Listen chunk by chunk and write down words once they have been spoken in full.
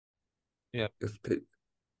Yeah. Yes,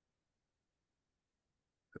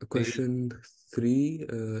 question 3,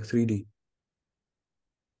 3D.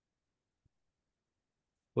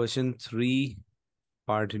 Question 3,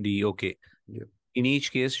 part D. Okay. Yep. In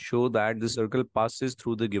each case, show that the circle passes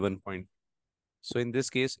through the given point. So in this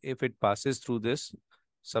case, if it passes through this,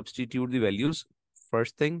 substitute the values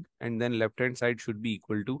first thing, and then left hand side should be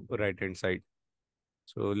equal to right hand side.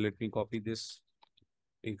 So let me copy this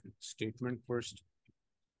statement first.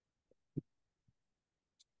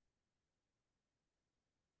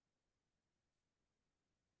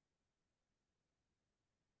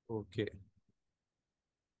 Okay.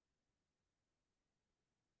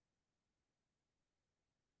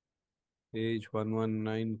 Page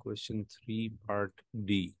 119, question 3, part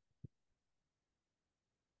D.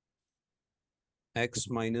 X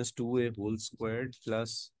minus 2a whole squared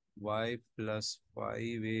plus y plus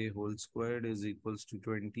 5a whole squared is equals to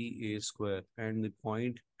 20a square. And the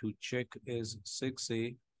point to check is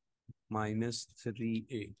 6a minus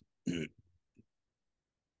 3a.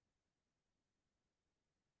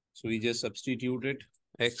 So we just substitute it.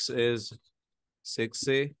 X is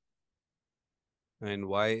 6a and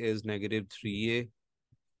y is negative 3a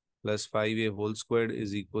plus 5a whole squared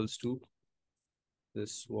is equals to,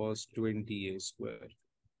 this was 20a square.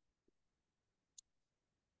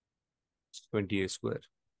 20a square.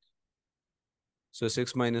 So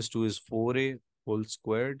 6 minus 2 is 4a whole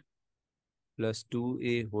squared plus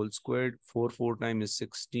 2a whole squared. 4 times is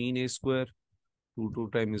 16a square. 2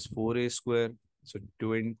 times is 4a square. So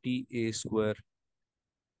 20a square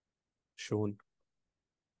shown.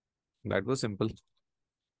 That was simple.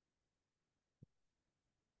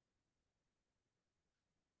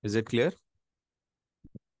 Is it clear?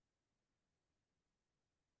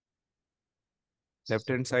 Left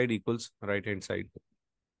hand side equals right hand side.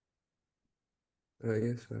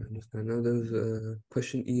 Yes, I understand. Now there's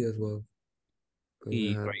question E as well, because I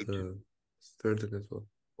E, had right? the third one as well.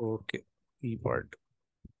 Okay. E part.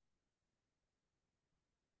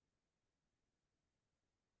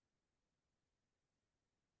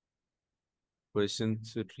 Question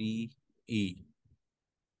 3E.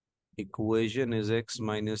 Equation is x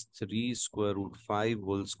minus 3 square root 5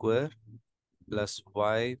 whole square plus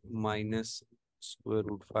y minus square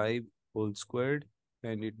root 5 whole squared,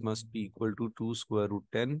 and it must be equal to 2 square root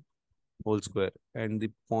 10 whole square. And the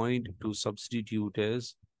point to substitute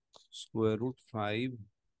is square root 5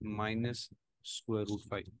 minus square root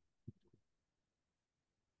 5.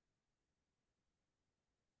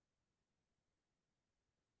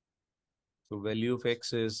 So value of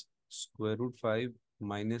x is square root 5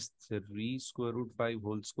 minus 3 square root 5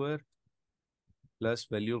 whole square plus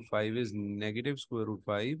value of 5 is negative square root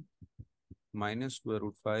 5 minus square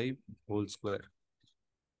root 5 whole square.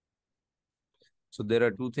 So there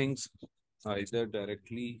are two things, either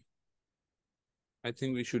directly, I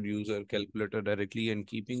think we should use our calculator directly and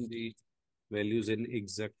keeping the values in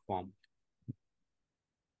exact form.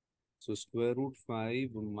 So square root 5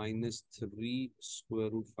 minus 3 square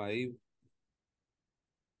root 5.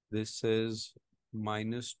 This is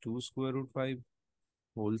minus 2 square root 5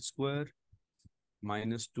 whole square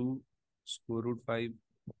minus 2 square root 5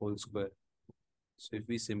 whole square. So if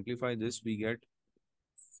we simplify this, we get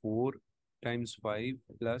 4 times 5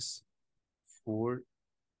 plus 4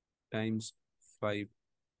 times 5.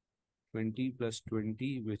 20 plus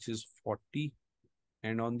 20, which is 40.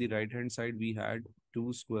 And on the right hand side, we had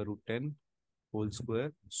 2 square root 10 whole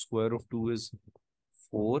square. Square of 2 is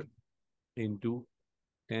 4 into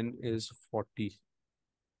 10 is 40.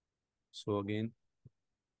 So again,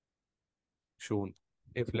 shown.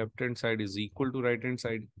 If left hand side is equal to right hand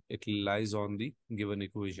side, it lies on the given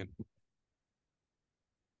equation.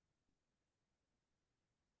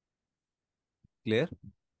 Clear?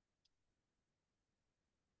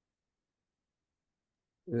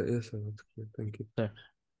 Yes, sir, that's clear. Thank you. Sir.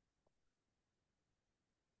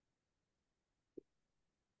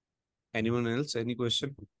 Anyone else? Any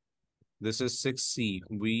question? This is 6C.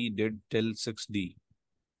 We did till 6D.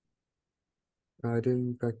 I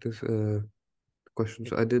didn't practice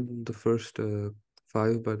questions. I did the first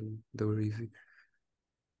 5, but they were easy.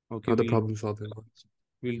 Okay, Now the problem solving.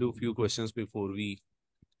 we'll do a few questions before we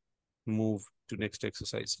move to next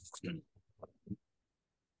exercise.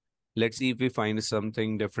 Let's see if we find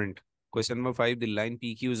something different. Question number 5, the line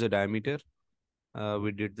PQ is a diameter.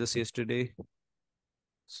 We did this yesterday.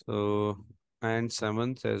 So, and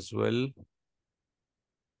 7th as well.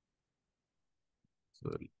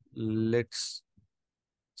 So let's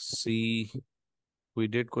see. We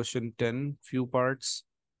did question 10, few parts.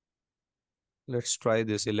 Let's try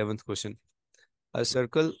this 11th question. A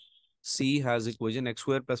circle C has equation x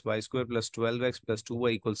square plus y square plus 12x plus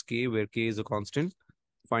 2y equals k, where k is a constant.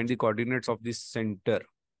 Find the coordinates of the center.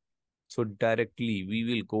 So directly, we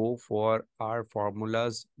will go for our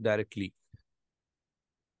formulas directly.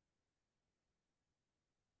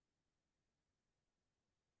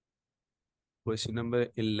 Question number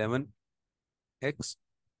 11, x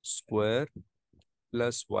square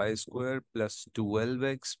plus y square plus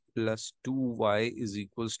 12x plus 2y is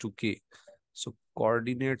equals to k. So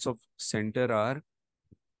coordinates of center are,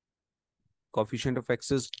 coefficient of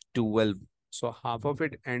x is 12. So half of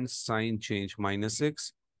it and sign change, minus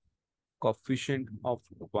 6. Coefficient of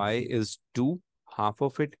y is 2, half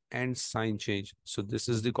of it and sign change. So this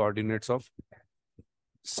is the coordinates of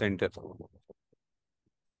center.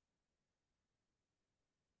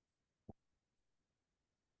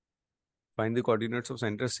 Find the coordinates of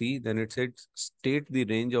center C. Then it said state the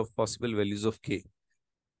range of possible values of k.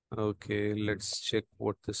 Okay, let's check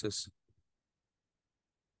what this is.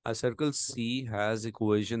 A circle C has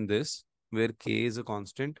equation this, where k is a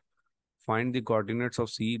constant. Find the coordinates of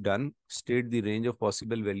C. Done. State the range of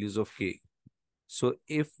possible values of k. So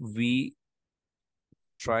if we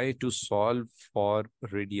try to solve for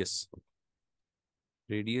radius,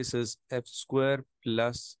 radius is f square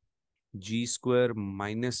plus g square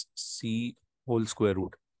minus c whole square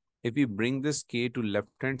root. If we bring this k to left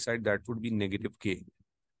hand side, that would be negative k.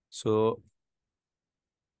 So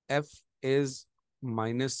f is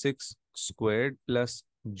minus 6 squared plus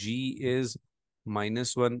g is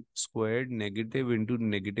minus 1 squared negative into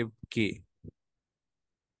negative k.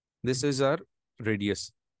 This is our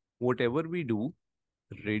radius. Whatever we do,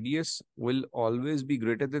 radius will always be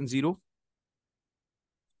greater than 0.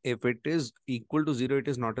 If it is equal to 0, it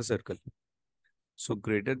is not a circle. So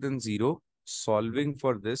greater than 0, solving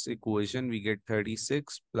for this equation, we get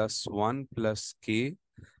 36 plus 1 plus k.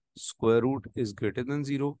 Square root is greater than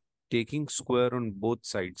 0, taking square on both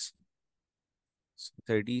sides. So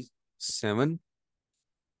 37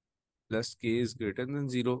 plus k is greater than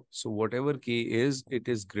 0. So whatever k is, it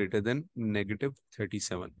is greater than negative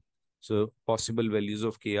 37. So possible values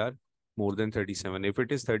of k are more than 37. If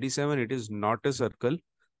it is 37, it is not a circle.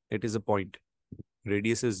 It is a point.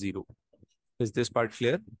 Radius is 0. Is this part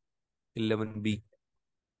clear? 11b.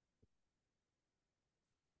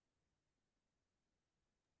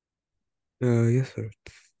 Yes, sir.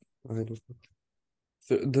 I don't know.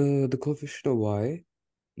 So the coefficient of y,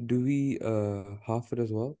 do we half it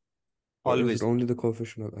as well? Or is it Always, only the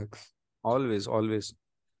coefficient of x? always. You have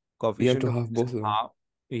Coefficient to of half x, both of them. half.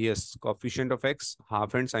 Yes, coefficient of x,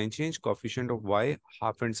 half and sign change. Coefficient of y,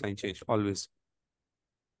 half and sign change. Always.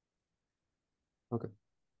 Okay.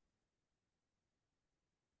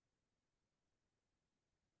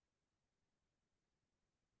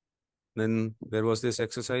 Then there was this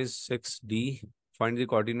exercise 6D. Find the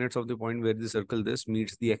coordinates of the point where the circle this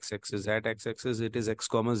meets the x-axis. At x-axis, it is x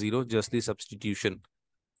comma 0, just the substitution.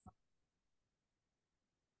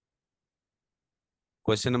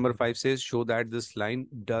 Question number 5 says, show that this line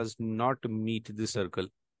does not meet the circle.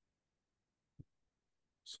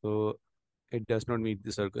 So it does not meet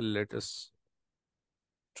the circle. Let us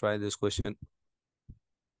try this question.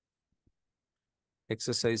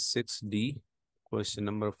 Exercise 6D, question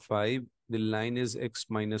number 5. The line is x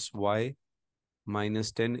minus y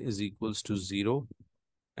minus 10 is equals to 0.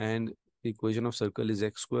 And the equation of circle is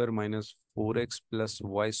x square minus 4x plus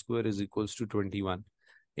y square is equals to 21.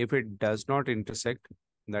 If it does not intersect,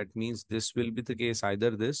 that means this will be the case,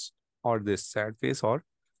 either this or this, sad face or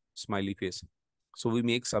smiley face. So we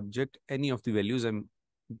make subject any of the values. I'm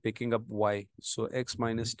picking up y. So x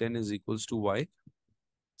minus 10 is equals to y.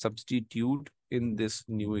 Substitute in this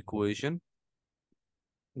new equation.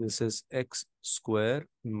 This is x square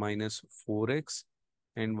minus 4x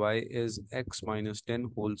and y is x minus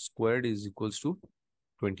 10 whole squared is equals to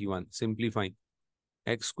 21. Simplifying.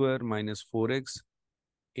 X square minus 4x,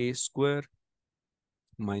 a square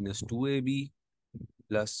minus 2ab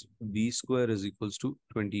plus b square is equals to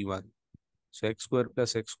 21. So x square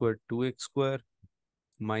plus x square 2x square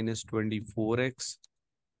minus 24x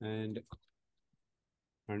and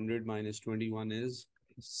 100 minus 21 is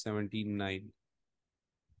 79.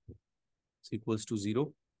 It's equals to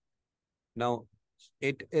 0. Now,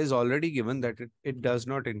 it is already given that it does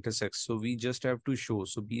not intersect. So we just have to show.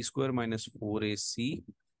 So b square minus 4ac,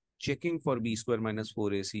 checking for b square minus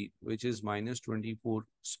 4ac, which is minus 24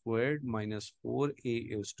 squared minus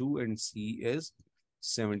 4a is 2 and c is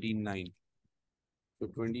 79. So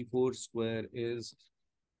 24 square is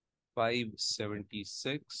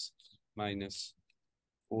 576 minus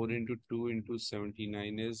 4 into 2 into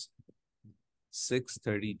 79 is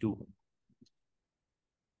 632.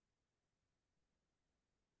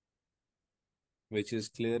 which is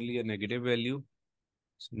clearly a negative value.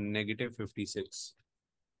 So negative 56.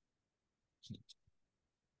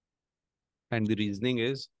 And the reasoning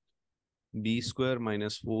is b square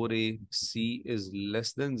minus 4ac is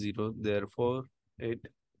less than 0. Therefore, it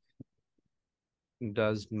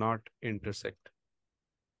does not intersect.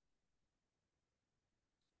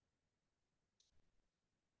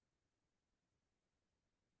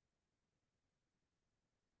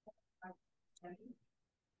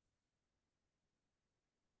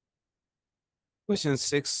 Question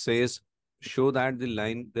 6 says, show that the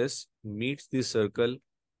line this meets the circle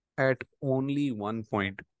at only one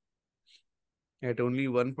point. At only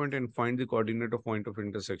one point and find the coordinate of point of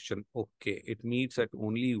intersection. Okay, it meets at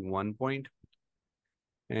only one point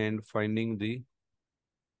and finding the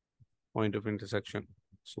point of intersection.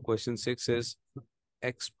 So question 6 is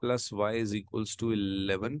x plus y is equals to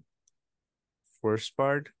 11. First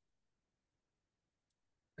part.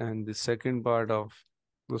 And the second part of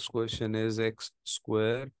this question is x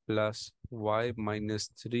square plus y minus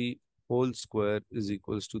 3 whole square is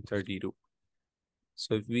equals to 32.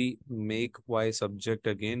 So if we make y subject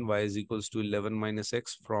again, y is equals to 11 minus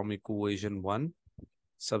x from equation 1.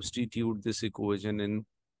 Substitute this equation in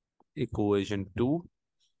equation 2.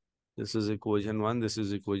 This is equation 1, this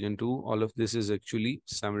is equation 2. All of this is actually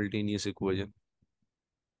simultaneous equation.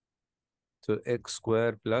 So x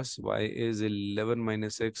square plus y is 11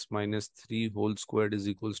 minus x minus 3 whole squared is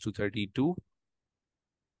equals to 32.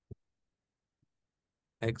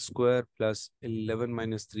 X square plus 11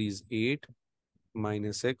 minus 3 is 8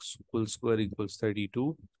 minus x whole square equals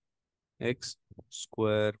 32. X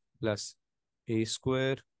square plus a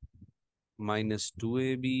square minus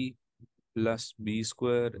 2ab plus b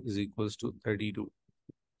square is equals to 32.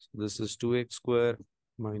 So this is 2x square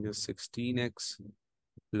minus 16x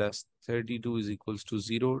plus 32 is equals to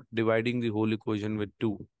 0. Dividing the whole equation with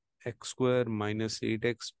 2. X square minus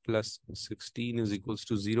 8x plus 16 is equals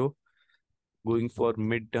to 0. Going for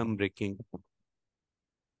midterm breaking.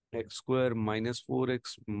 X square minus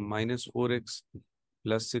 4x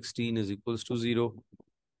plus 16 is equals to 0.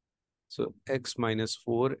 So x minus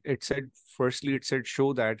 4, it said, firstly it said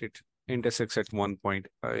show that it intersects at one point.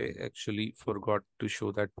 I actually forgot to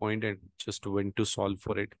show that point and just went to solve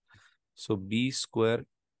for it. So b square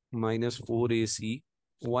minus 4ac.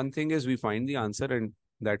 One thing is we find the answer and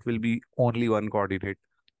that will be only one coordinate.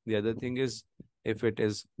 The other thing is if it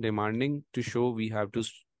is demanding to show, we have to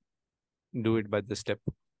do it by the step.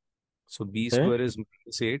 So b Sir, square is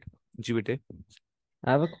minus 8. Ji bete.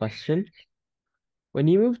 I have a question. When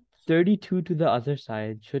you move 32 to the other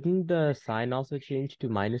side, shouldn't the sign also change to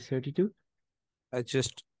minus 32? I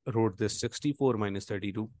just wrote this 64 minus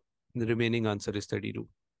 32. The remaining answer is 32.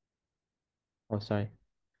 Oh, sorry.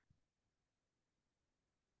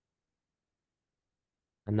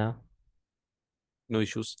 And now? No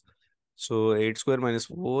issues. So 8 square minus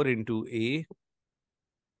 4 into A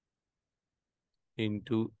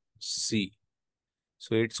into C.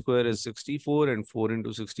 So 8 square is 64 and 4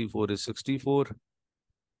 into 64 is 64.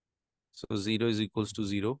 So 0 is equals to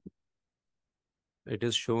 0. It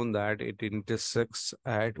is shown that it intersects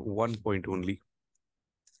at one point only.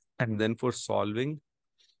 And then for solving,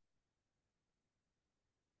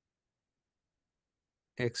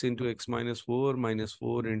 x into x minus 4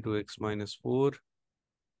 into x minus 4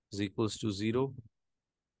 is equals to 0.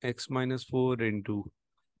 X minus 4 into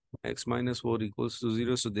x minus 4 equals to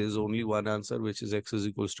 0. So there's only one answer, which is x is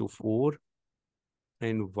equals to 4.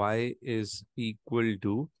 And y is equal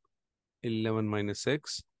to 11 minus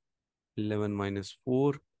x. 11 minus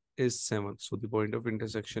 4 is 7. So the point of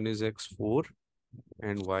intersection is x4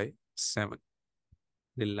 and y7.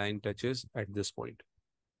 The line touches at this point.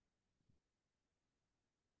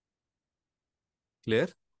 Clear?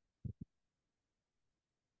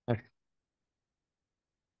 Okay.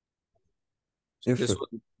 So Yes, this sir.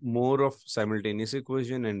 was more of simultaneous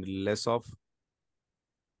equation and less of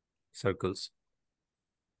circles.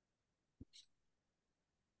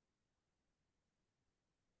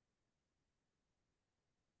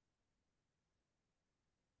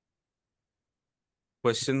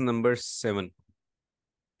 Question number 7.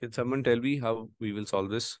 Can someone tell me how we will solve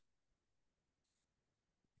this?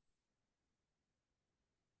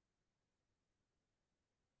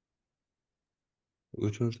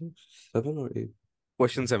 Which one's it? 7 or 8?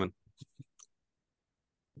 Question 7.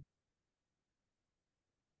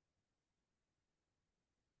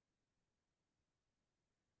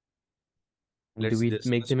 Do Let's we make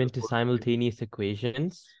discuss them into before. simultaneous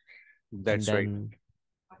equations? And That's right. then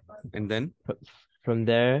And then from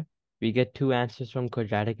there, we get two answers from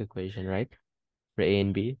quadratic equation, right? For A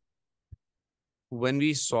and B. when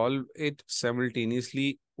we solve it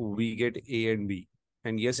simultaneously, we get A and B.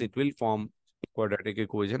 And yes, it will form quadratic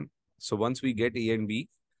equation. So once we get A and B,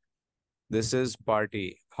 this is part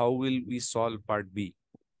A. How will we solve part B?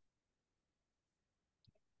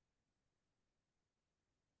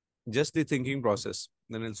 Just the thinking process,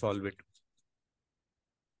 then I'll solve it.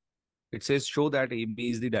 It says show that AB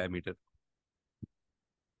is the diameter.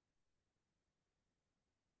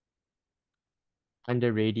 And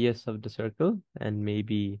the radius of the circle, and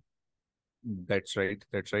maybe That's right.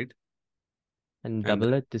 That's right. and And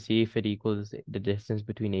double it to see if it equals the distance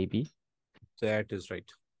between AB. that is right.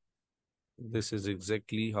 This is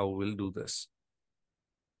exactly how we'll do this.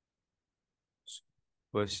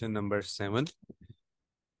 Question number 7.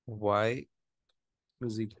 Y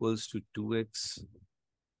is equals to 2x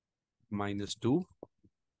minus 2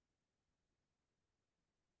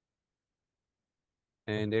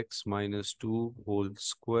 and x minus 2 whole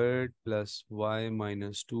squared plus y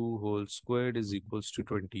minus 2 whole squared is equals to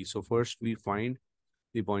 20. So first we find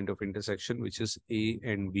the point of intersection, which is A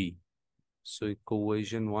and B. So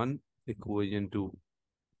equation 1, equation 2.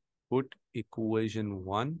 Put equation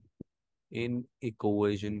 1 in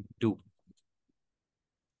equation 2.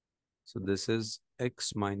 So this is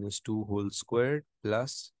x minus 2 whole squared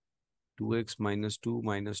plus 2x minus 2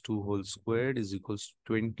 whole squared is equals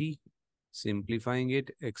to 20. Simplifying it,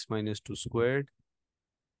 x minus 2 squared,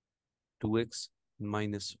 2x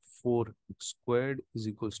minus 4 squared is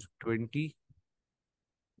equals to 20.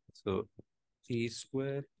 So a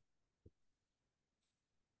square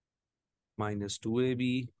minus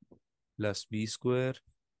 2ab plus b square,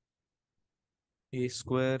 a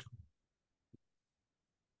square,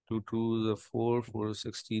 2 to the 4, 4 to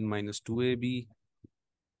 16 minus 2ab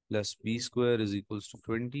plus b square is equals to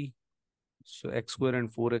 20. So x square and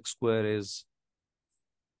 4x square is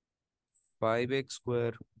 5x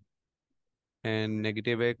square, and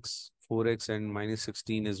negative x, 4x and minus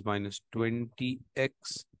 16 is minus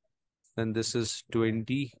 20x. Then this is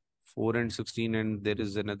 20, 4 and 16, and there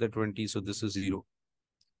is another 20, so this is 0.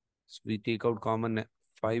 So we take out common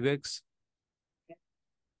 5x,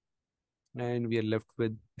 and we are left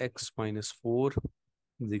with x minus 4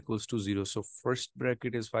 is equals to 0. So first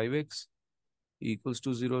bracket is 5x equals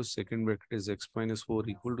to 0. Second bracket is x minus 4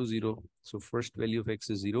 equal to 0. So first value of x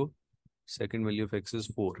is 0. Second value of x is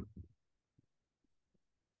 4.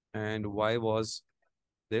 And y was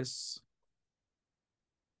this.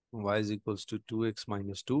 Y is equals to 2x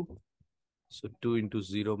minus 2. So 2 into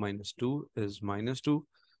 0 minus 2 is minus 2.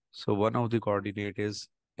 So one of the coordinate is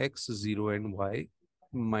x 0 and y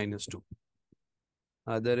minus 2.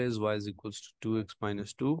 Other is y is equals to 2x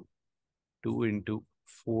minus 2. 2 into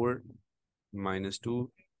 4 minus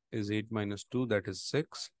 2 is 8 minus 2, that is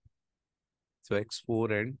 6. So x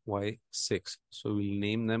 4 and y 6. So we'll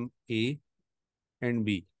name them A and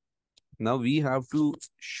B. Now we have to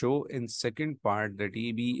show in second part that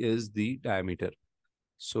AB is the diameter.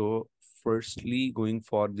 So firstly, going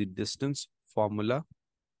for the distance formula,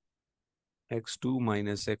 x2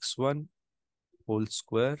 minus x1 whole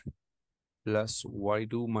square plus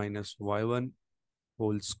y2 minus y1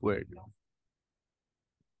 whole squared.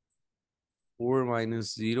 4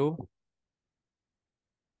 minus 0,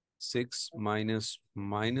 6 minus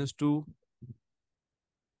minus 2,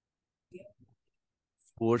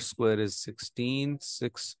 4 square is 16,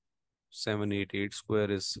 6, 7, 8, 8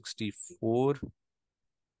 square is 64.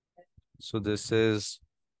 So this is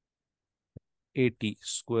 80,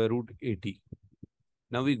 square root 80.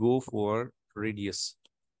 Now we go for radius.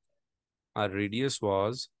 Our radius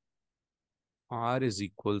was r is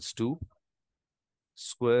equals to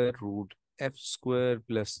square root f square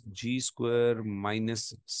plus g square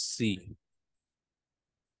minus c.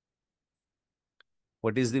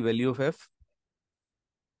 What is the value of f?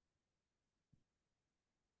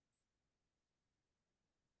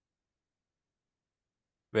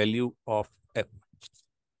 Value of f.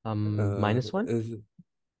 Minus 1? Is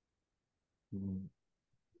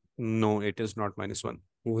No, it is not minus 1.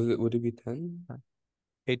 would it be 10?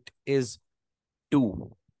 It is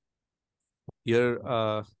 2.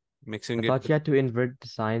 You're mixing I it. thought you had to invert the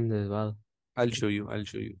signs as well. I'll show you.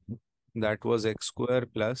 That was x square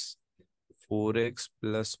plus 4x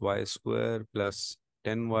plus y square plus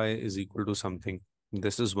 10y is equal to something.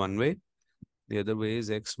 This is one way. The other way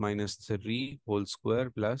is x minus 3 whole square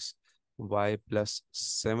plus y plus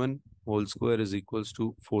 7 whole square is equals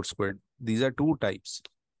to 4 squared. These are two types.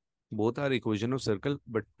 Both are equation of circle,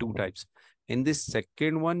 but two types. In this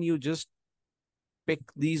second one, you just pick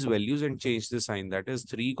these values and change the sign. That is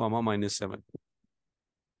 3 comma minus 7.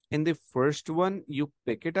 In the first one, you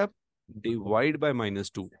pick it up, divide by minus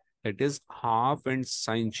 2. It is half and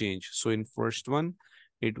sign change. So in first one,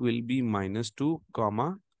 it will be -2,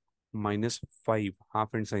 comma, -5,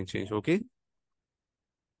 half and sign change. Okay.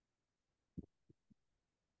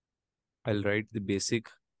 I'll write the basic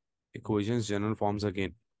equations, general forms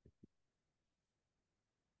again.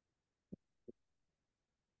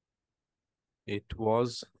 It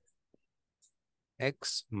was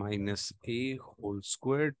x minus a whole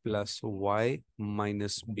squared plus y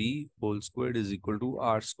minus b whole squared is equal to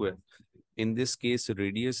r square. In this case,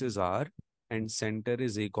 radius is r and center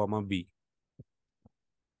is a comma b.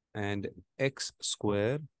 And x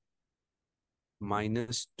square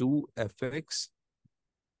minus 2fx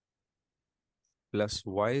plus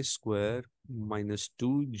y square minus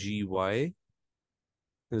 2gy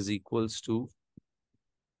is equals to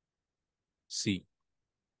c.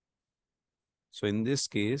 So in this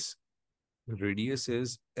case, radius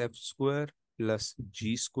is f square plus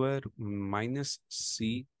g square minus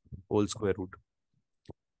c whole square root.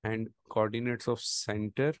 And coordinates of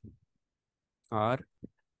center are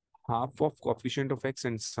half of coefficient of x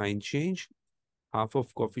and sign change, half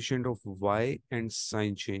of coefficient of y and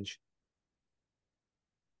sign change.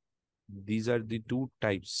 These are the two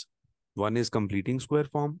types. One is completing square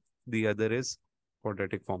form, the other is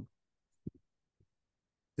quadratic form.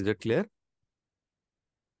 Is it clear?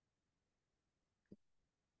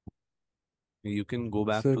 You can go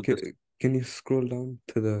back Sir, to this. can you scroll down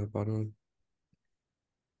to the bottom?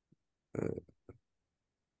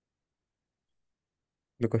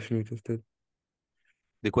 The question you just did.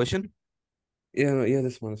 The question? Yeah, no, yeah,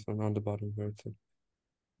 this one on the bottom where it said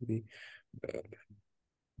B.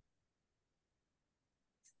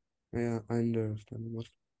 Yeah, I understand what.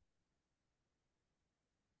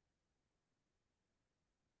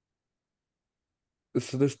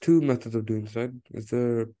 So there's two methods of doing this, right? Is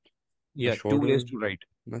there a Yeah, 2 shorter ways to write.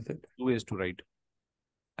 method? 2 ways to write.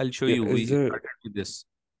 I'll show Yeah, you. is We there? started with this.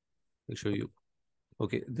 I'll show you.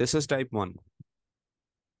 Okay, this is type 1.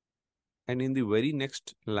 And in the very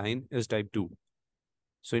next line is type 2.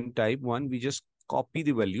 So in type 1, we just copy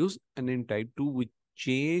the values, and in type 2, we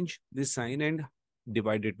change the sign and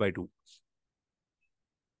divide it by 2.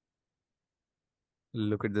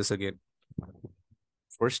 Look at this again.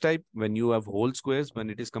 First type, when you have whole squares, when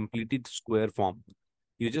it is completed square form,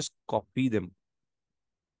 you just copy them.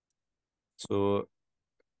 So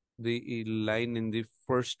the line in the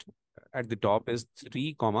first at the top is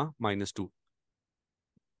 3, comma, -2.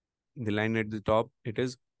 The line at the top, it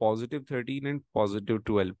is +13 and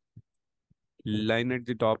 +12. Line at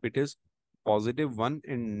the top, it is +1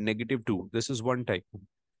 and -2. This is one type.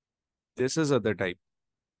 This is other type.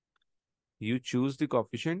 You choose the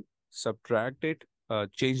coefficient, subtract it,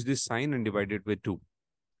 change the sign and divide it with 2.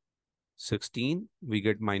 16, we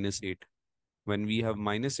get -8. When we have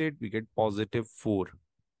 -8, we get +4.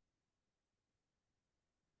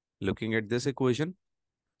 Looking at this equation,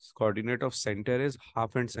 coordinate of center is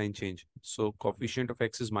half and sign change. So coefficient of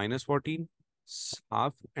x is -14,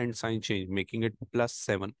 half and sign change, making it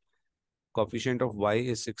 +7. Coefficient of y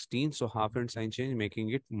is 16, so half and sign change, making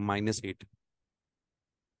it -8.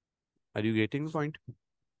 Are you getting the point?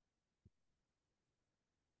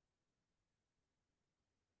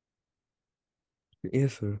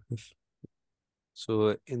 Yes, sir. Yes.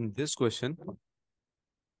 So in this question,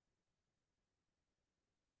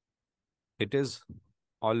 it is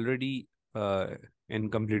already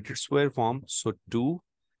in completed square form. So 2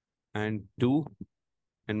 and 2.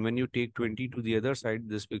 And when you take 20 to the other side,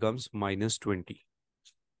 this becomes -20.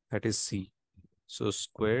 That is C. So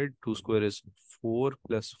squared, 2 square is 4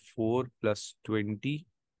 plus 4 plus 20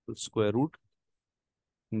 square root.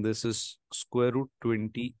 And this is square root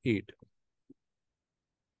 28.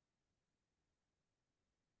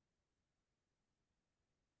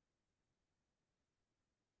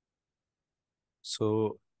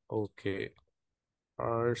 So, okay.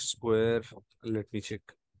 R square, let me check.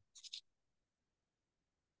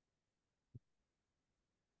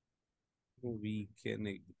 We can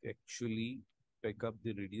actually pick up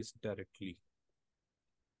the radius directly.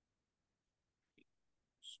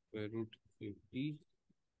 Square root 50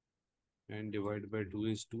 and divide by 2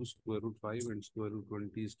 is 2, square root 5 and square root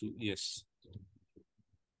 20 is 2. Yes.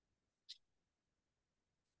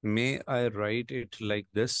 May I write it like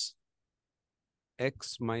this?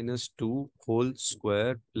 X minus 2 whole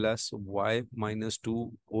square plus y minus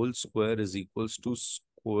 2 whole square is equals to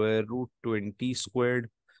square root 20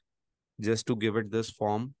 squared. Just to give it this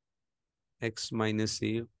form, x minus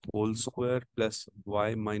a whole square plus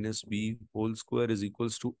y minus b whole square is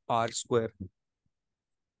equals to r square.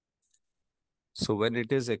 So when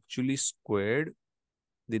it is actually squared,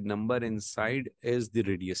 the number inside is the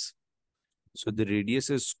radius. So the radius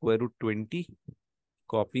is square root 20,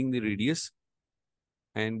 copying the radius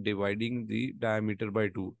and dividing the diameter by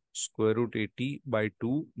 2. Square root 80 by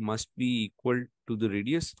 2 must be equal to the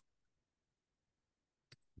radius.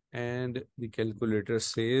 And the calculator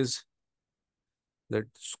says that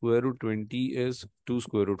square root 20 is 2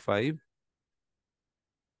 square root 5.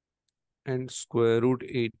 And square root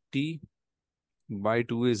 80 by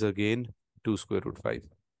 2 is again 2 square root 5.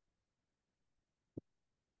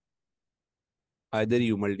 Either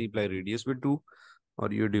you multiply radius with 2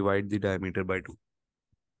 or you divide the diameter by 2.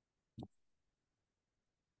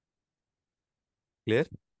 Clear?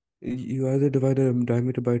 You either divide a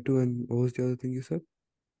diameter by 2 and what was the other thing you said?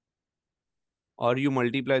 Or you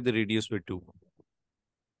multiply the radius with 2.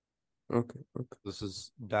 Okay. This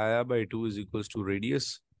is dia by 2 is equals to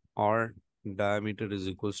radius, or diameter is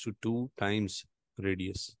equals to 2 times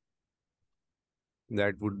radius.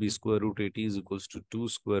 That would be square root 80 is equals to 2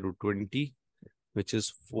 square root 20, which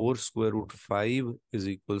is 4 square root 5 is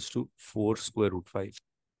equals to 4 square root 5.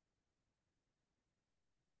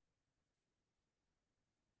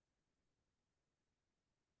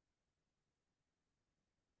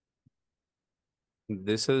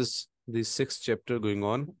 This is the 6th chapter going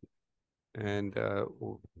on, and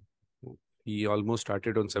we almost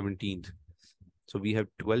started on 17th. So we have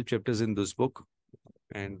 12 chapters in this book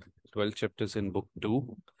and 12 chapters in book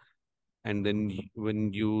 2. And then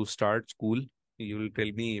when you start school, you will tell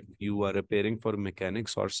me if you are preparing for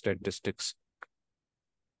mechanics or statistics.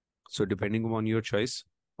 So depending upon your choice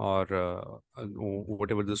or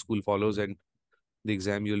whatever the school follows and the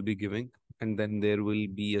exam you will be giving. And then there will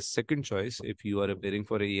be a second choice if you are preparing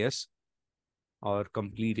for AS or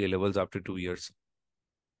complete A levels after 2 years.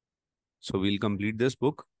 So we'll complete this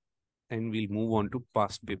book and we'll move on to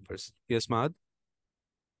past papers. Yes, Mahad?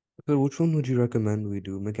 So which one would you recommend we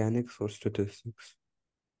do, mechanics or statistics?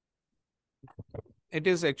 It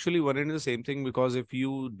is actually one and the same thing, because if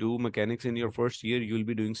you do mechanics in your first year, you'll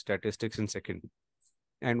be doing statistics in second,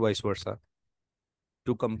 and vice versa.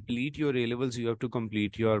 To complete your A levels, you have to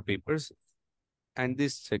complete your papers. And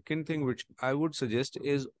this second thing, which I would suggest,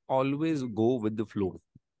 is always go with the flow.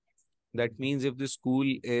 That means if the school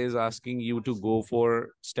is asking you to go for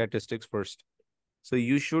statistics first, so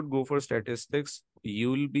you should go for statistics.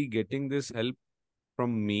 You'll be getting this help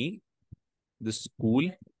from me, the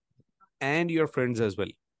school, and your friends as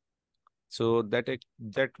well. So that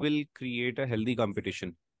will create a healthy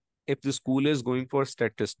competition. If the school is going for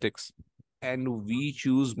statistics and we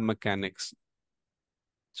choose mechanics,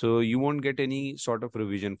 so you won't get any sort of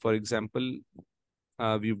revision. For example,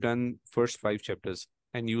 we've done first 5 chapters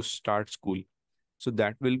and you start school. So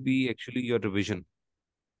that will be actually your revision.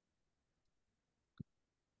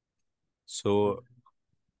 So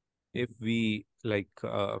if we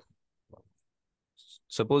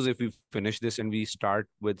suppose if we finish this and we start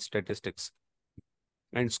with statistics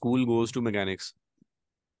and school goes to mechanics,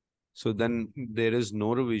 so then there is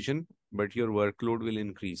no revision, but your workload will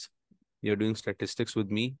increase. You're doing statistics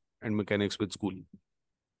with me and mechanics with school.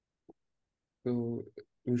 So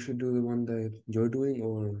we should do the one that you're doing,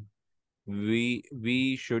 or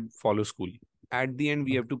We should follow school. At the end,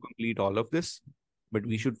 we have to complete all of this, but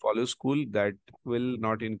we should follow school. That will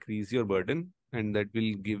not increase your burden and that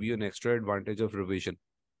will give you an extra advantage of revision.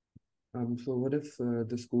 so what if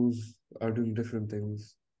the schools are doing different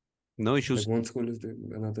things? No Like issues. one school is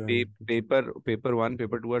doing another. And Paper 1,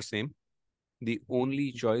 paper 2 are same. The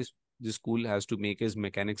only choice the school has to make is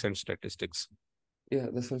mechanics and statistics. yeah,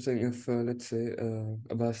 that's what I'm saying. If let's say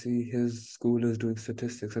Abasi, his school is doing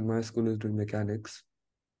statistics and my school is doing mechanics,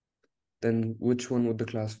 then which one would the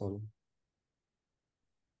class follow?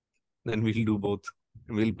 Then we'll do both.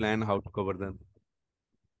 We'll plan how to cover them.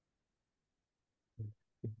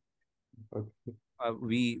 Okay.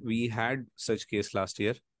 We had such case last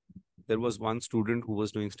year. There was one student who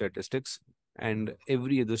was doing statistics and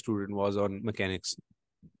every other student was on mechanics.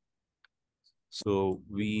 So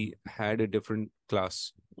we had a different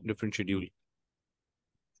class, different schedule.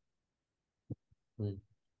 Okay.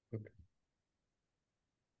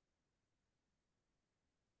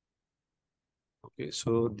 Okay,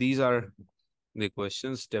 so these are the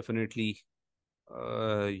questions. Definitely,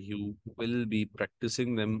 you will be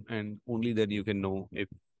practicing them, and only then you can know if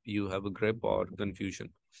you have a grip or confusion.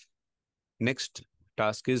 Next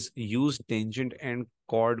task is use tangent and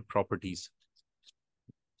chord properties.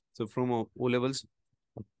 So from O levels,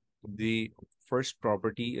 the first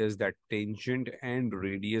property is that tangent and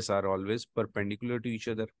radius are always perpendicular to each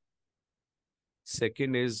other.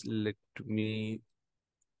 Second is, let me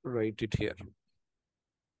write it here.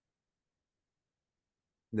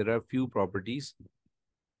 There are few properties.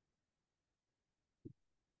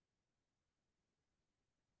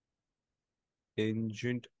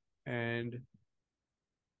 tangent and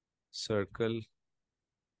circle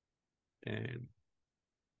and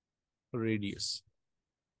radius.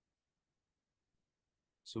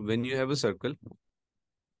 So when you have a circle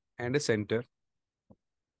and a center,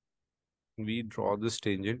 we draw this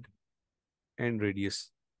tangent and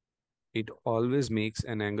radius. It always makes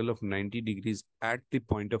an angle of 90 degrees at the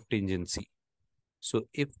point of tangency. So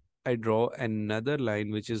if I draw another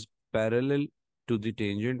line which is parallel to the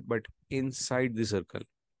tangent but inside the circle,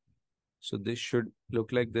 so this should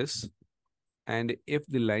look like this. And if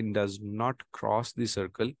the line does not cross the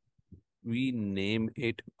circle, we name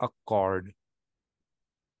it a chord.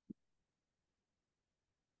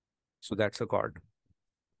 So that's a chord.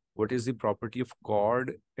 What is the property of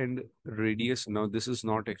chord and radius? Now this is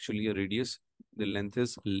not actually a radius. The length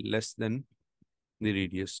is less than the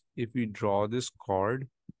radius. If we draw this chord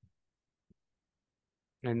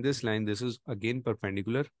and this line, this is again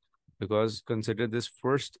perpendicular, because consider this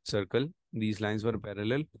first circle, these lines were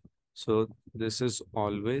parallel. So this is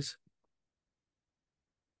always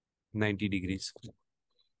 90 degrees.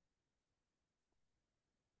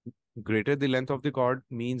 Greater the length of the chord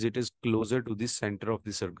means it is closer to the center of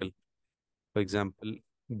the circle. For example,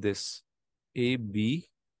 this AB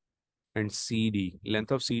and CD.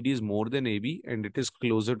 Length of CD is more than AB and it is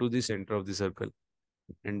closer to the center of the circle.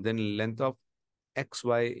 And then length of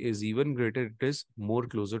XY is even greater, it is more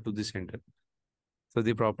closer to the center. So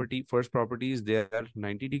the property, first property is they are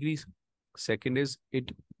 90 degrees. Second is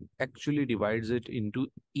it actually divides it into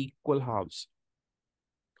equal halves,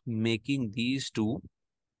 making these two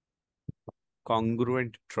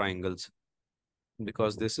congruent triangles.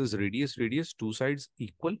 Because this is radius, two sides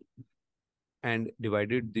equal, and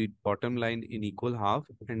divided the bottom line in equal half,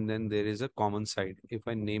 and then there is a common side. If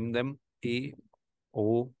I name them A,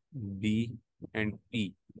 O, B, and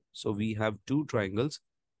P. So we have two triangles.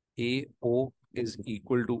 AO is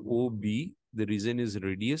equal to OB. The reason is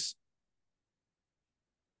radius.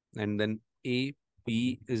 And then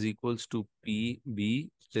AP is equals to PB.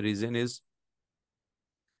 The reason is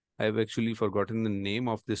I've actually forgotten the name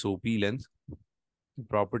of this OP length. The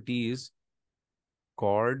property is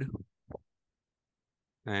chord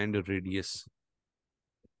and radius.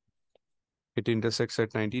 It intersects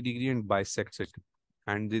at 90 degree and bisects it.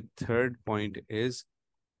 And the third point is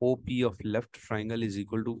OP of left triangle is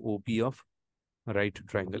equal to OP of right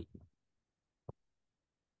triangle.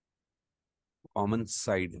 Common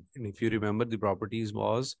side. And if you remember, the properties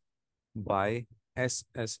was by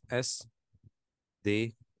SSS,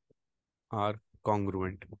 they are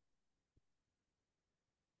congruent.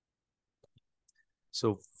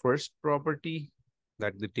 So first property,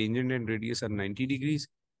 that the tangent and radius are 90 degrees.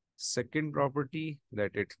 Second property,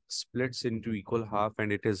 that it splits into equal half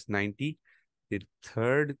and it is 90. The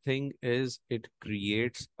third thing is it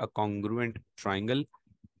creates a congruent triangle.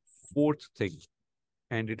 Fourth thing,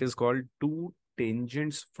 and it is called two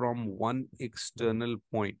tangents from one external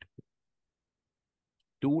point.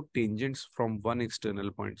 Two tangents from one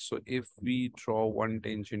external point. So if we draw one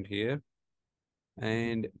tangent here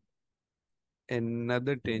and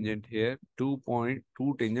another tangent here, two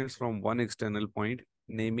tangents from one external point,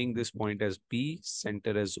 naming this point as P,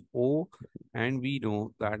 center as O, and we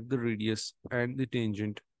know that the radius and the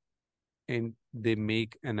tangent, and they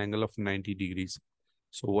make an angle of 90 degrees.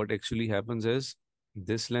 So what actually happens is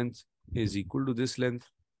this length is equal to this length,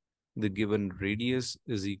 the given radius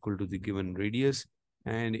is equal to the given radius,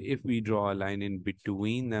 and if we draw a line in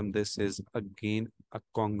between them, this is again a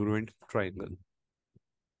congruent triangle.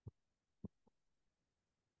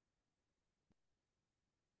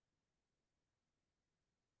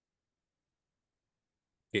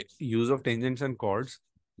 Okay. Use of tangents and chords.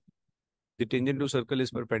 The tangent to circle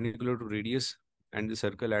is perpendicular to radius and the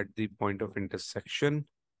circle at the point of intersection.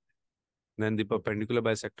 Then the perpendicular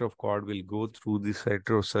bisector of chord will go through the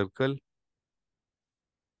center of circle.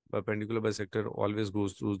 Perpendicular bisector always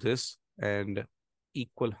goes through this and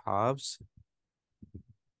equal halves.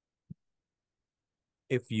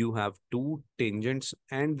 If you have two tangents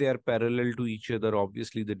and they are parallel to each other,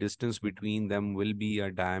 obviously the distance between them will be a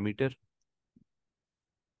diameter.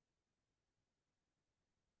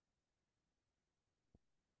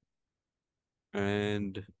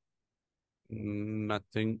 And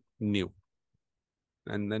nothing new.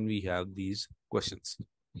 And then we have these questions.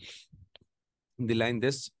 The line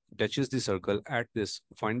this touches the circle at this,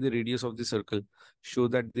 find the radius of the circle, show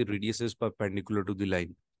that the radius is perpendicular to the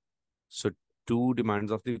line. So two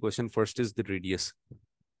demands of the question. First is the radius.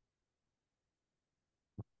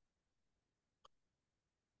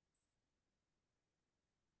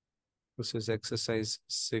 This is exercise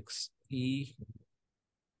 6E.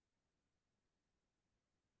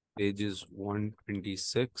 Page is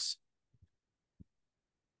 126.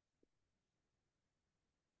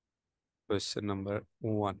 Question number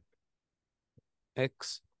 1.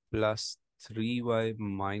 X plus 3y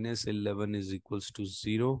minus 11 is equals to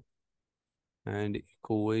 0. And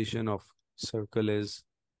equation of circle is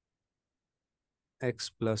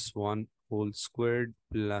x plus 1 whole squared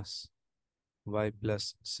plus y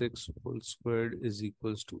plus 6 whole squared is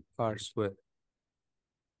equals to r square.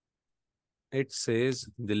 It says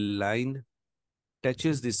the line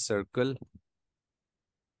touches the circle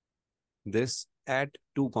this at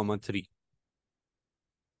 2, 3.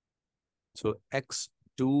 So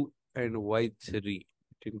x2 and y3,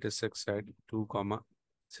 it intersects at 2,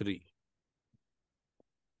 3.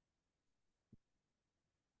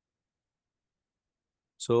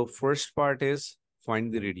 So first part is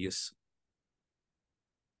find the radius.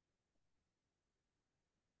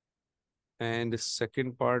 And the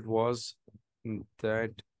second part was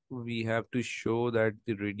that we have to show that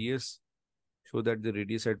the radius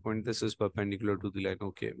at point this is perpendicular to the line.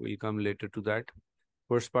 Okay, we'll come later to that.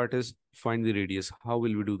 First part is find the radius. How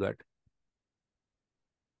will we do that?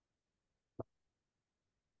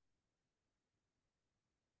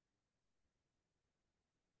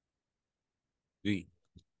 We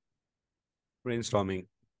brainstorming.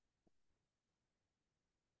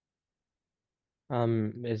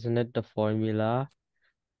 Isn't it the formula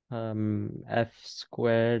f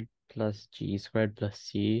squared plus g squared plus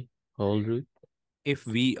c whole root? If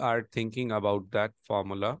we are thinking about that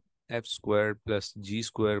formula, f square plus g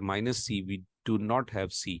square minus c, we do not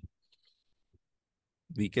have c.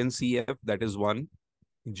 We can see f, that is 1,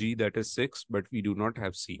 g, that is 6, but we do not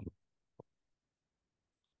have c.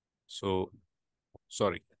 So,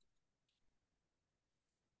 sorry.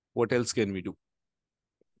 What else can we do?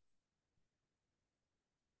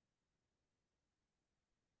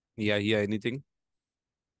 Yeah, anything?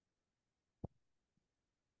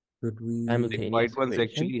 Could we The Simultaneous white ones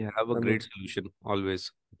equation. actually have a great solution,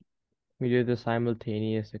 always. We do the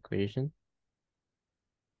simultaneous equation.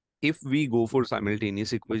 If we go for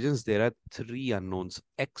simultaneous equations, there are 3 unknowns,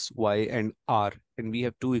 x, y, and r, and we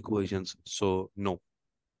have 2 equations. So, no.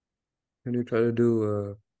 can you try to do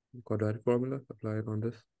a quadratic formula? Apply it on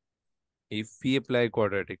this. If we apply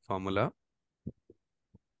quadratic formula,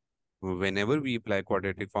 whenever we apply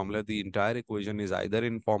quadratic formula, the entire equation is either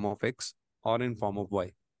in form of x or in form of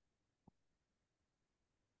y.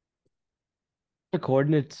 The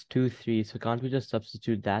coordinates 2, 3, so can't we just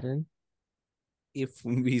substitute that in? If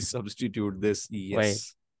we substitute this,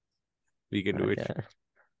 yes, we can do it. Okay.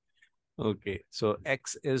 Okay, so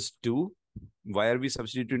x is 2. Why are we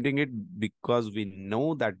substituting it? Because we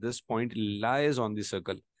know that this point lies on the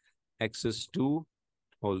circle. X is 2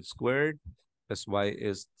 whole squared plus y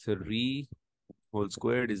is 3 whole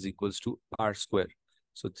squared is equals to r square.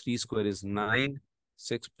 So 3 square is 9.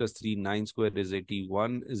 6 plus 3, 9 square is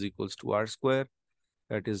 81 is equals to r square.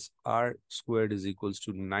 That is r squared is equals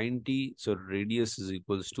to 90. So radius is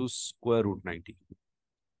equals to square root 90.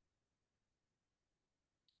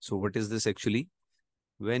 So what is this actually?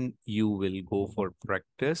 When you will go for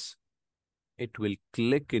practice, it will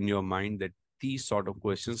click in your mind that these sort of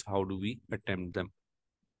questions, how do we attempt them?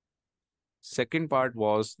 Second part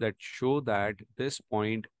was that show that this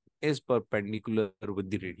point is perpendicular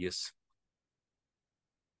with the radius.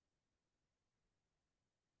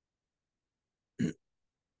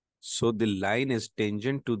 So the line is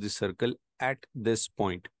tangent to the circle at this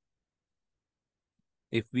point.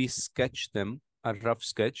 If we sketch them, a rough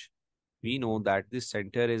sketch, we know that the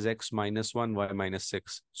center is x minus 1, y minus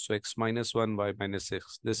 6. So x minus 1, y minus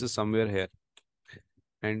 6. This is somewhere here.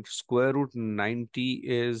 And square root 90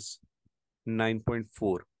 is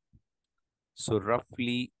 9.4. So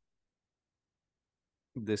roughly,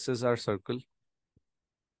 this is our circle.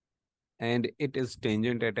 And it is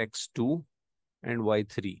tangent at x2 and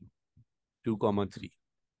y3, 2, 3.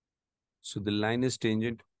 So the line is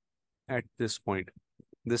tangent at this point.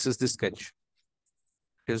 This is the sketch.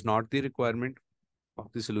 It is not the requirement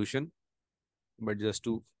of the solution, but just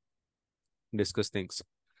to discuss things.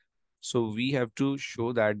 So we have to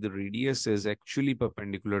show that the radius is actually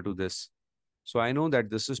perpendicular to this. So I know that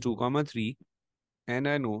this is 2, 3, and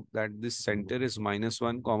I know that this center is minus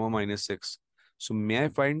 1, minus 6. So may I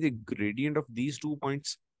find the gradient of these 2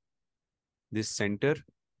 points? This center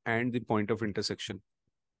and the point of intersection.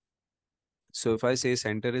 So if I say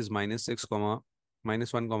center is minus 6,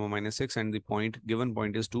 minus 1, minus 6, and the given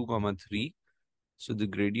point is 2, 3. So the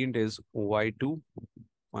gradient is y2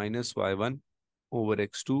 minus y1 over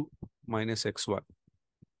x2 minus x1.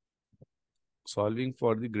 Solving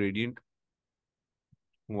for the gradient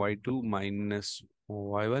y2 minus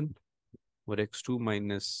y1 over x2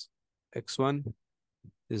 minus x1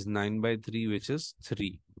 is 9 by 3, which is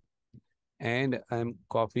 3. And I'm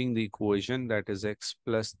copying the equation, that is x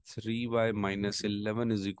plus 3y minus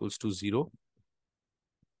 11 is equals to 0.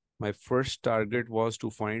 My first target was to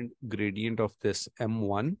find gradient of this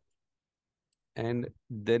m1. And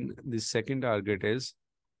then the second target is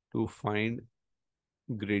to find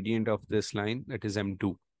gradient of this line, that is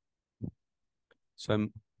m2. So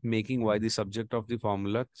I'm making y the subject of the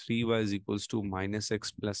formula. 3y is equals to minus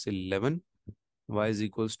x plus 11. Y is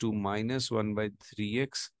equals to minus 1 by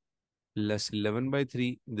 3x plus 11 by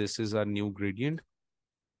 3. This is our new gradient.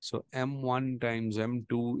 So m1 times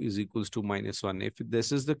m2 is equals to minus 1. If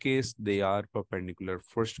this is the case, they are perpendicular.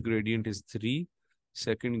 First gradient is 3.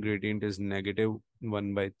 Second gradient is negative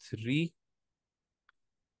 1 by 3.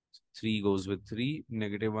 3 goes with 3.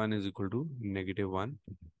 Negative 1 is equal to negative 1.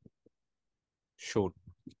 Shown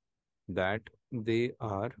that they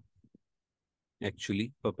are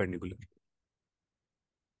actually perpendicular.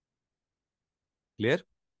 Clear?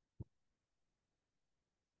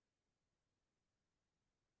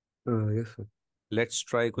 Yes, sir. Let's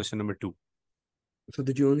try question number 2. So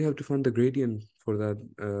did you only have to find the gradient for that?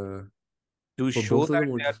 To For show both of that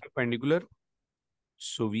them, or they are just perpendicular,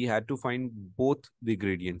 so we had to find both the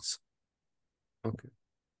gradients. okay?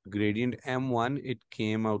 Gradient m1, it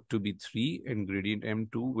came out to be 3, and gradient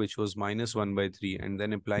m2, which was minus 1 by 3. And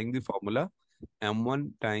then applying the formula,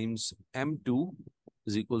 m1 times m2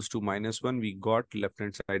 is equals to minus 1. We got left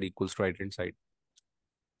hand side equals right hand side.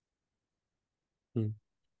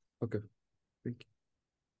 Okay, thank you.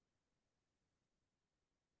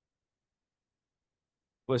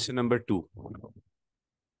 Question number 2.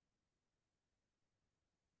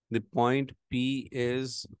 The point P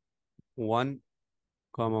is 1,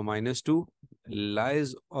 comma minus 2,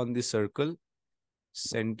 lies on the circle.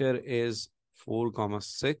 Center is 4, comma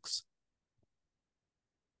 6.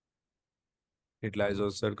 It lies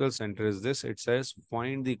on circle. Center is this. It says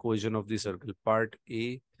find the equation of the circle. Part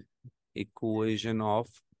A, equation of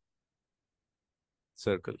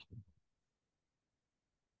circle.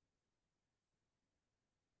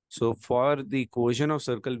 So for the equation of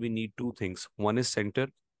circle, we need two things. One is center,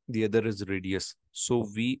 the other is radius. So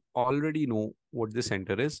we already know what the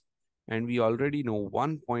center is, and we already know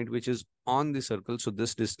one point which is on the circle. So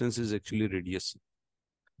this distance is actually radius.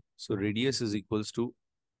 So radius is equals to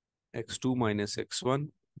x2 minus x1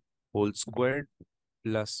 whole squared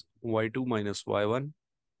plus y2 minus y1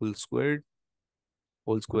 whole squared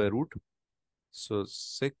whole square root. So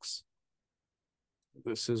 6.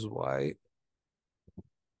 This is y.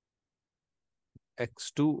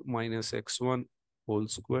 X2 minus x1 whole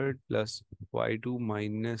squared plus y2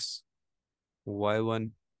 minus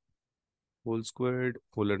y1 whole squared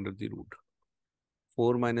whole under the root.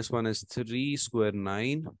 4 minus 1 is 3, square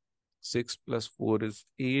 9. 6 plus 4 is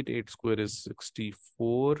 8. 8 square is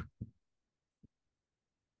 64.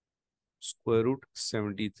 Square root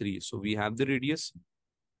 73. So we have the radius,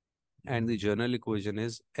 and the general equation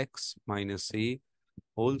is x minus a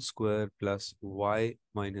whole square plus y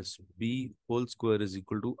minus b whole square is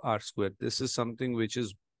equal to r square. This is something which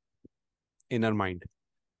is in our mind.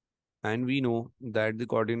 And we know that the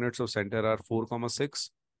coordinates of center are 4, comma 6.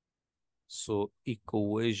 So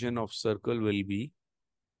equation of circle will be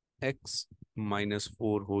x minus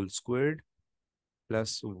 4 whole squared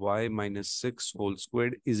plus y minus 6 whole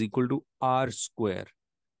squared is equal to r square.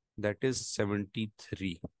 That is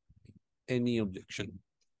 73. Any objection?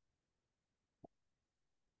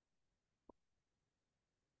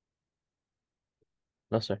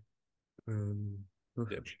 No, sir. No,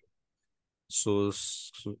 Yeah. So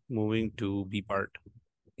moving to B part.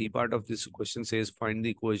 B part of this question says find the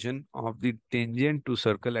equation of the tangent to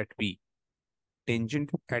circle at P.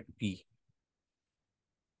 Tangent at P.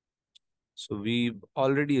 So we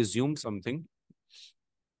already assumed something.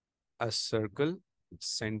 A circle,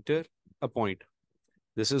 center, a point.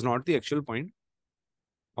 This is not the actual point.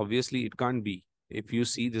 Obviously, it can't be. If you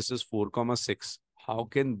see this is 4, comma 6. How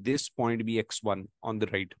can this point be x1 on the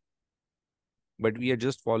right? But we are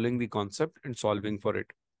just following the concept and solving for it.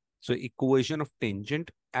 So equation of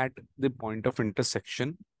tangent at the point of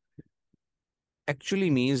intersection actually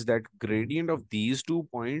means that gradient of these 2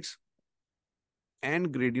 points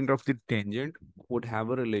and gradient of the tangent would have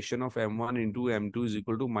a relation of m1 into m2 is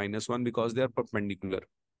equal to minus 1 because they are perpendicular.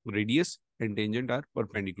 Radius and tangent are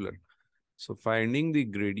perpendicular. So finding the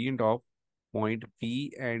gradient of point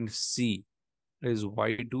P and C is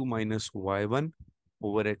y2 minus y1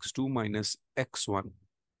 over x2 minus x1,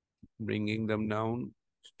 bringing them down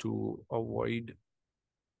to avoid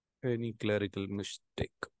any clerical mistake.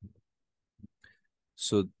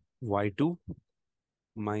 So y2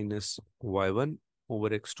 minus y1 over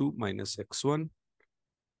x2 minus x1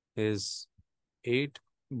 is 8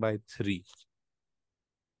 by 3.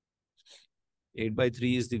 8 by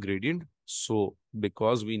 3 is the gradient. So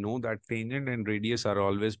because we know that tangent and radius are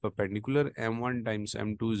always perpendicular, m1 times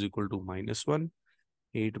m2 is equal to minus 1.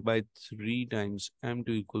 8 by 3 times m2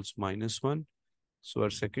 equals minus 1. So our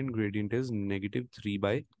second gradient is negative 3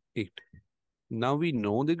 by 8. Now we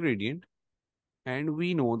know the gradient and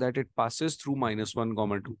we know that it passes through minus 1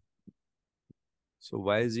 comma 2. So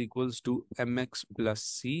y is equals to mx plus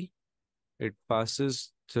c. It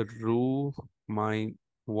passes through my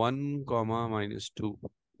 1 comma minus 2.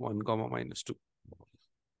 1 comma minus 2.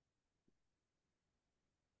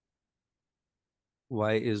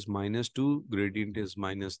 Y is minus 2, gradient is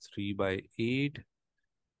minus 3 by 8,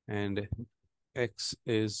 and x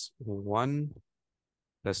is 1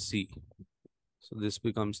 plus c. So this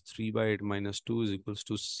becomes 3 by 8 minus 2 is equals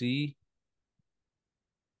to c.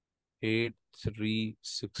 8, 3,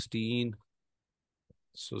 16.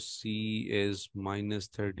 So c is minus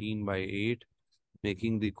 13 by 8,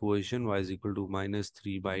 making the equation y is equal to minus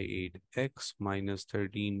 3 by 8x minus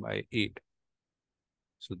 13 by 8.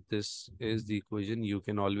 So this is the equation. You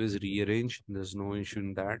can always rearrange. There's no issue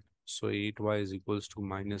in that. So 8y is equals to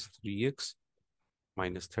minus 3x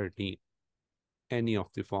minus 13. Any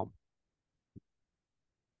of the form.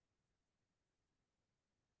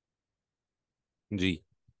 G.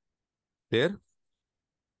 There?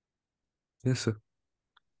 Yes, sir.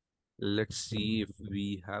 Let's see if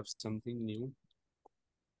we have something new.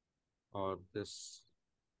 Or this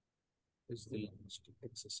is the last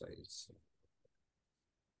exercise.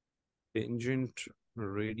 Tangent,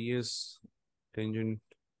 radius,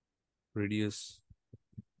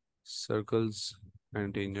 circles,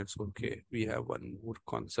 and tangents. Okay, we have one more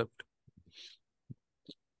concept.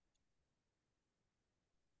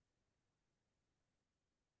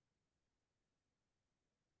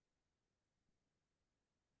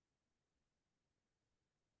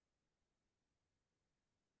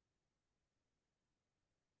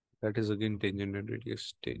 That is again tangent and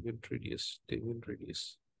radius, tangent, radius, tangent,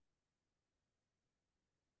 radius.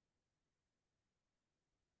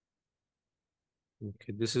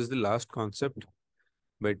 Okay, this is the last concept,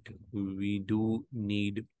 but we do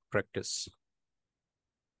need practice.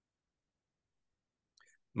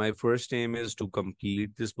 My first aim is to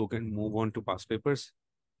complete this book and move on to past papers.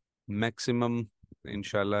 Maximum,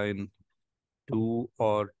 inshallah, in 2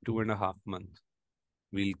 or 2.5 months,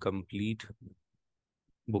 we'll complete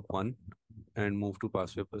book 1 and move to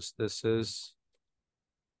past papers. This is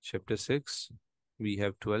chapter 6. We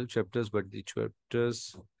have 12 chapters, but the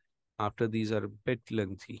chapters after these are a bit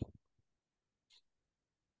lengthy.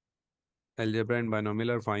 Algebra and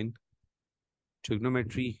binomial are fine.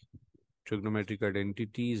 Trigonometry, trigonometric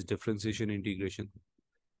identities, differentiation, integration.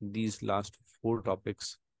 These last 4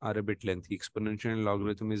 topics are a bit lengthy. Exponential and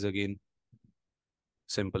logarithm is again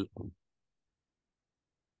simple.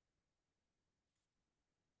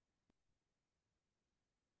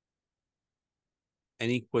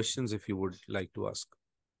 Any questions if you would like to ask?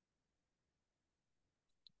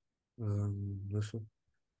 No, sir.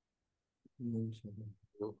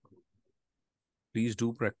 Please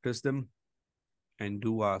do practice them and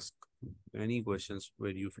do ask any questions where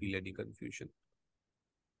you feel any confusion.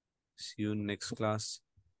 See you in next class.